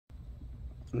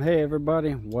Hey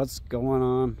everybody, what's going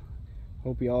on?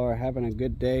 Hope y'all are having a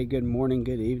good day, good morning,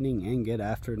 good evening, and good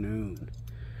afternoon.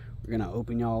 We're gonna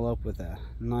open y'all up with a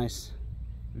nice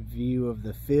view of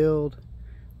the field.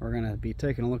 We're gonna be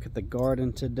taking a look at the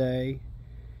garden today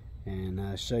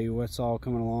and show you what's all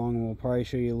coming along, and we'll probably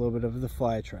show you a little bit of the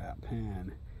fly trap.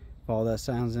 And if all that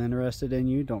sounds interested in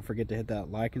you, don't forget to hit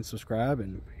that like and subscribe,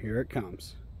 and here it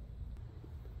comes.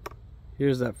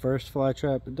 Here's that first fly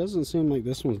trap. It doesn't seem like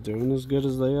this one's doing as good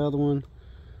as the other one.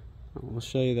 We'll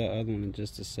show you that other one in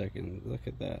just a second. Look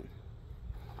at that.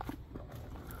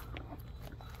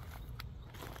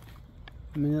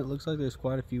 I mean, it looks like there's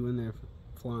quite a few in there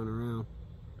flying around.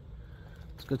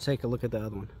 Let's go take a look at the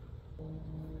other one.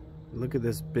 Look at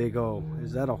this big old,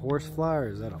 is that a horse fly or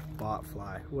is that a bot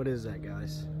fly? What is that,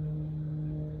 guys?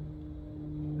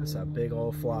 That's a big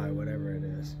old fly, whatever it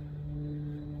is.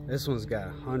 This one's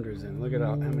got hundreds in. Look at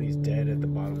how many's dead at the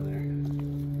bottom there.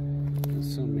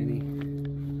 There's so many.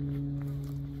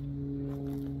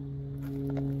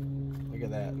 Look at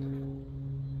that.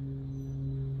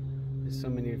 There's so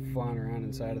many flying around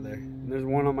inside of there. And there's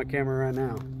one on my camera right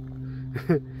now.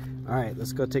 Alright,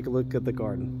 let's go take a look at the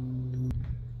garden.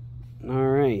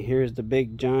 Alright, here's the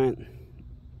big giant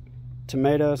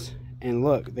tomatoes. And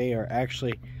look, they are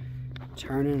actually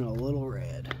turning a little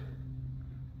red.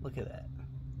 Look at that.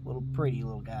 Little pretty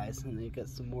little guys. And then you got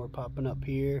some more popping up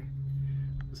here.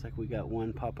 Looks like we got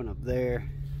one popping up there.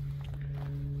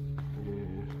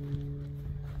 And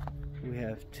we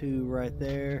have two right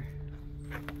there.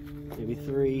 Maybe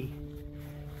three.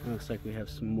 Looks like we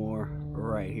have some more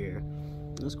right here.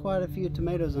 There's quite a few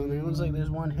tomatoes on there. Looks like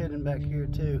there's one hidden back here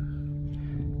too.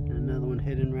 And another one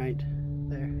hidden right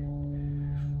there.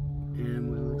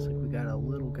 And it looks like we got a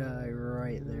little guy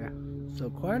right there. So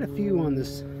quite a few on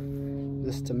this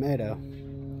tomato.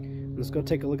 Let's go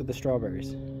take a look at the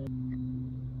strawberries.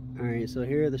 Alright, so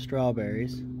here are the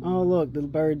strawberries. Oh look, the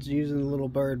bird's using a little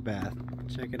bird bath.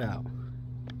 Check it out.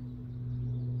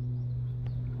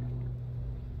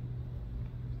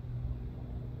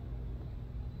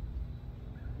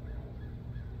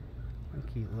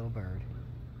 A cute little bird.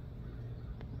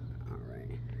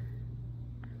 Alright.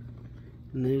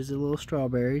 And there's the little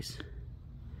strawberries.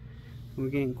 We're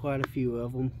getting quite a few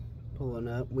of them pulling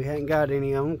up. We hadn't got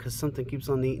any of them because something keeps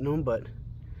on eating them, but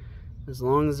as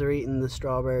long as they're eating the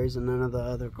strawberries and none of the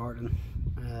other garden,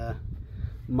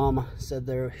 Mama said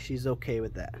she's okay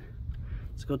with that.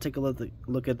 Let's go take a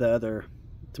look at the other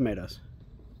tomatoes.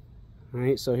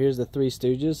 Alright, so here's the Three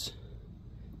Stooges.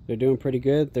 They're doing pretty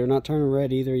good. They're not turning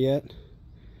red either yet,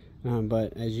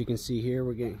 but as you can see here,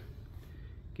 we're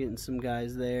getting some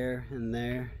guys there and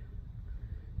there.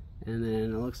 And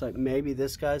then it looks like maybe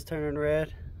this guy's turning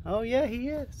red. Oh yeah, he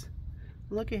is.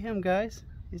 Look at him, guys.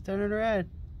 He's turning red.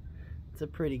 It's a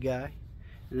pretty guy.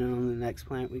 And then on the next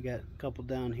plant we got a couple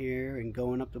down here, and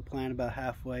going up the plant about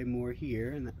halfway more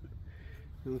here. And it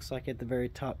looks like at the very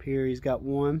top here he's got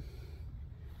one.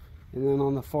 And then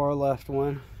on the far left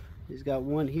one, he's got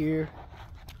one here.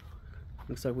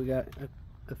 Looks like we got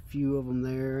a few of them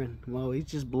there. And well, he's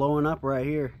just blowing up right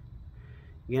here.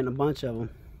 Getting a bunch of them.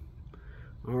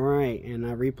 Alright, and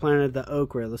I replanted the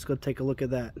okra. Let's go take a look at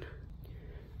that.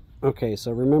 Okay,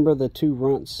 so remember the two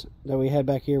runts that we had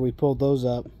back here? We pulled those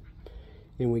up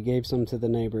and we gave some to the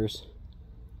neighbors.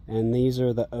 And these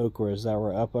are the okras that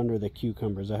were up under the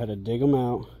cucumbers. I had to dig them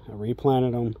out, I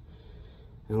replanted them,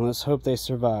 and let's hope they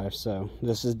survive. So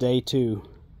this is day 2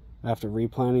 after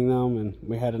replanting them, and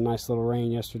we had a nice little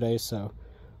rain yesterday, so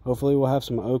hopefully we'll have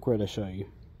some okra to show you.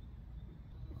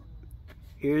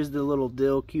 Here's the little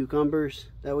dill cucumbers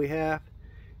that we have,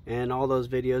 and all those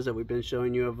videos that we've been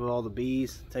showing you of all the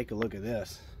bees. Take a look at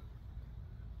this.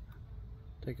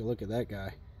 Take a look at that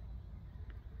guy.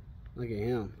 Look at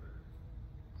him.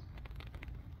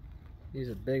 He's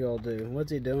a big old dude.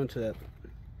 What's he doing to that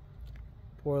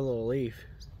poor little leaf?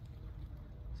 Is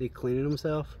he cleaning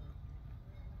himself?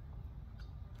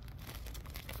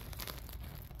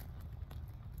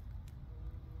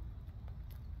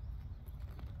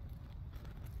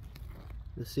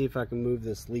 Let's see if I can move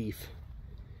this leaf.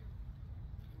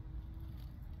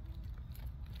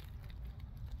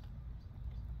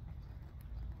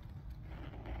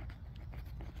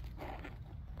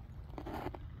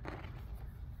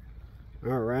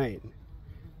 Alright.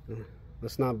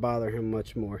 Let's not bother him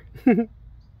much more.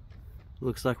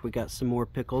 Looks like we got some more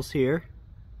pickles here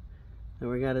that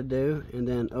we got to do. And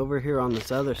then over here on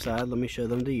this other side, let me show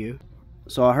them to you.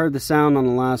 So I heard the sound on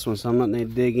the last one, so I'm not going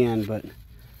to dig in, but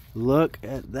look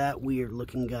at that weird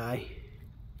looking guy.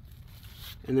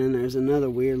 And then there's another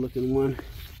weird looking one.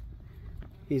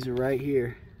 He's right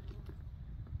here.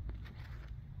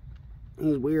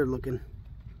 He's weird looking.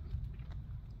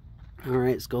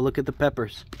 Alright, let's go look at the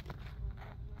peppers.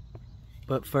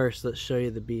 But first, let's show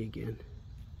you the bee again.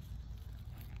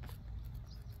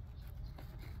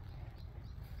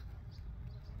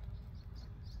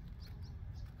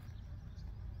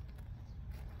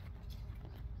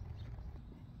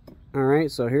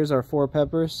 Alright, so here's our 4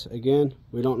 peppers. Again,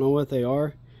 we don't know what they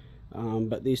are,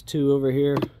 but these 2 over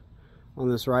here on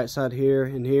this right side here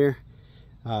and here,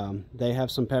 they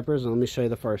have some peppers. And let me show you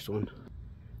the first one.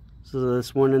 So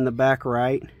this one in the back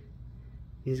right,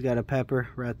 he's got a pepper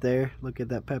right there. Look at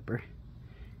that pepper.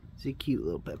 It's a cute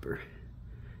little pepper.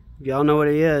 If y'all know what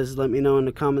he is, let me know in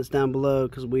the comments down below,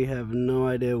 because we have no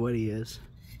idea what he is.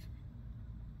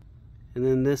 And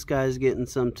then this guy's getting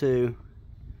some too.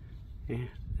 Yeah.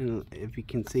 And if you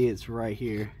can see, it's right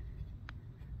here.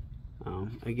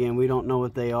 Again, we don't know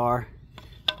what they are.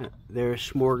 They're a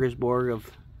smorgasbord of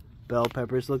bell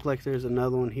peppers. Look like there's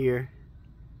another one here.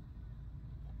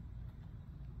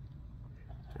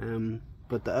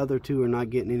 But the other 2 are not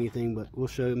getting anything, but we'll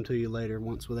show them to you later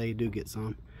once they do get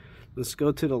some. Let's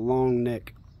go to the long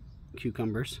neck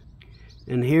cucumbers.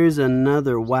 And here's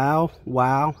another wow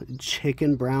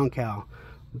chicken brown cow.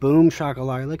 Boom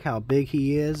shakalaka. Look how big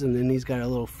he is. And then he's got a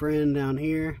little friend down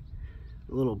here,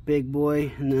 a little big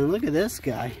boy. And then look at this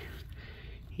guy.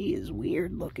 He is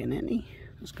weird looking, isn't he?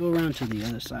 Let's go around to the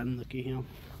other side and look at him.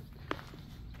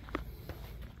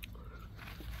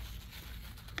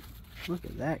 Look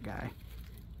at that guy.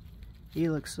 He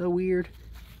looks so weird.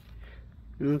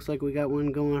 It looks like we got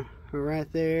one going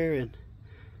right there and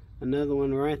another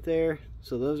one right there.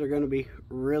 So those are going to be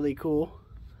really cool.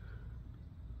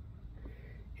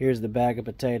 Here's the bag of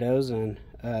potatoes, and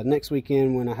next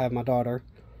weekend when I have my daughter,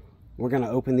 we're going to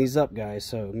open these up, guys.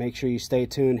 So make sure you stay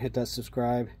tuned, hit that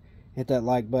subscribe, hit that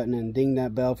like button, and ding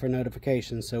that bell for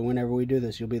notifications. So whenever we do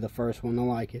this, you'll be the first one to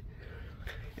like it.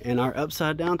 And our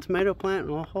upside down tomato plant,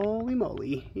 oh holy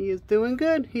moly, he is doing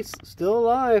good. He's still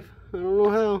alive. I don't know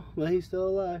how, but he's still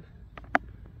alive.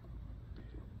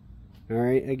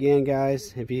 Alright, again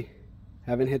guys, if you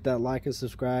haven't hit that like and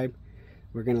subscribe,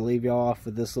 we're going to leave y'all off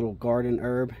with this little garden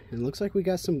herb. And it looks like we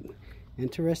got some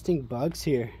interesting bugs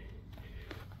here.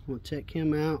 We'll check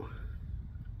him out.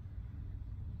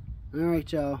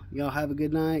 Alright y'all, y'all have a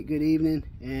good night, good evening,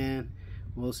 and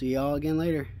we'll see y'all again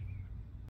later.